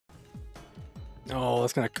Oh,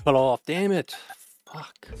 that's gonna cut off. Damn it.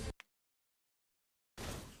 Fuck.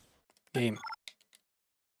 Game.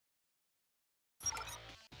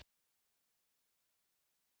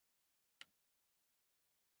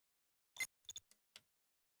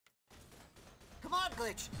 Come on,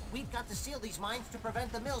 Glitch. We've got to seal these mines to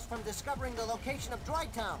prevent the mills from discovering the location of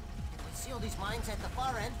Droid Town. If we seal these mines at the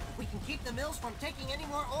far end, we can keep the mills from taking any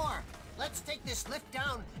more ore. Let's take this lift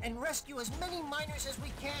down and rescue as many miners as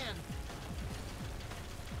we can.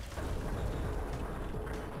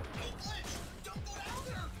 Hey, Glitch! Don't go down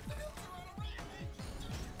there! The mills are on a rampage!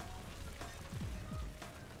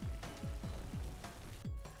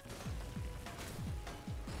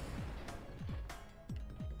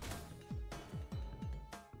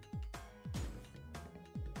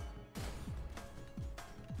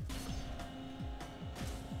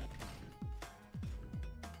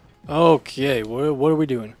 Okay, what are we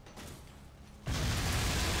doing?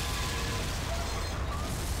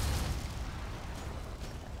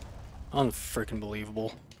 Unfreaking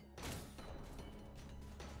believable.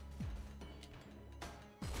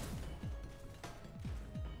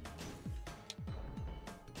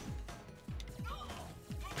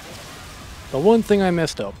 The one thing I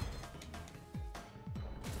messed up.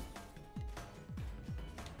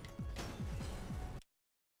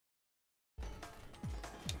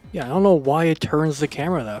 Yeah, I don't know why it turns the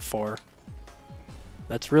camera that far.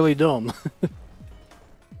 That's really dumb. It's the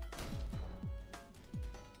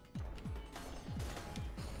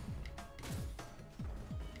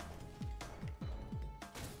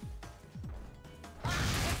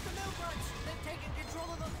mill grunts! They've taken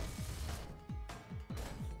control of the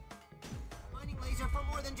mining laser for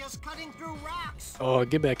more than just cutting through rocks. Oh,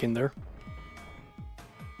 get back in there.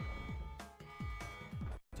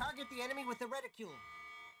 Target the enemy with the reticule.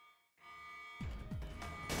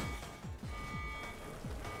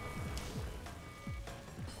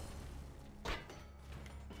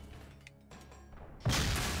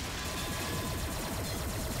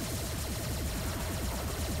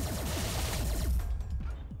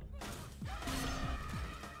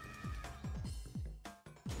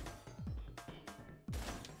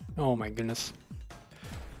 Oh my goodness.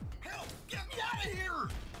 Help! Get me out of here!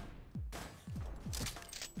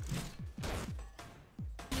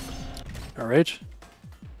 Alright.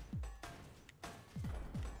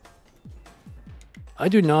 I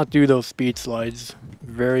do not do those speed slides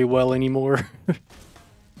very well anymore.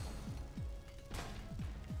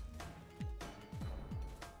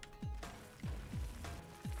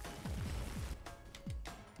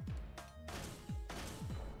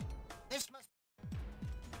 This must.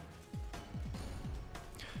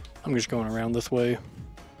 I'm just going around this way.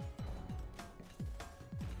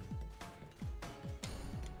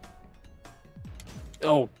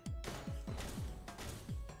 Oh.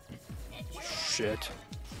 Shit.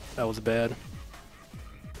 That was bad.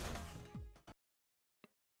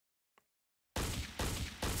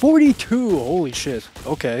 $42! Holy shit.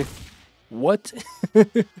 Okay. What?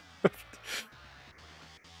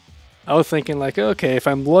 I was thinking like, okay, if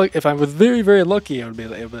I was very very lucky, I'd be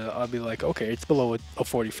like, okay, it's below a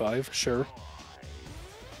 45, sure.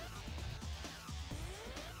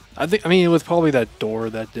 I mean, it was probably that door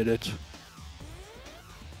that did it.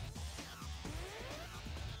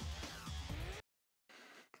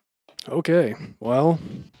 Okay, well,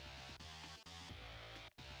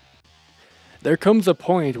 there comes a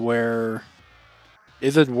point where,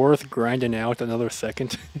 is it worth grinding out another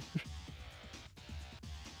second?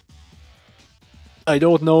 I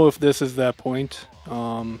don't know if this is that point.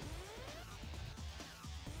 Oh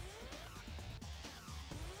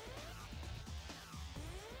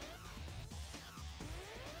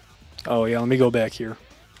yeah, let me go back here.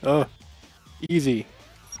 Oh, easy.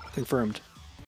 Confirmed.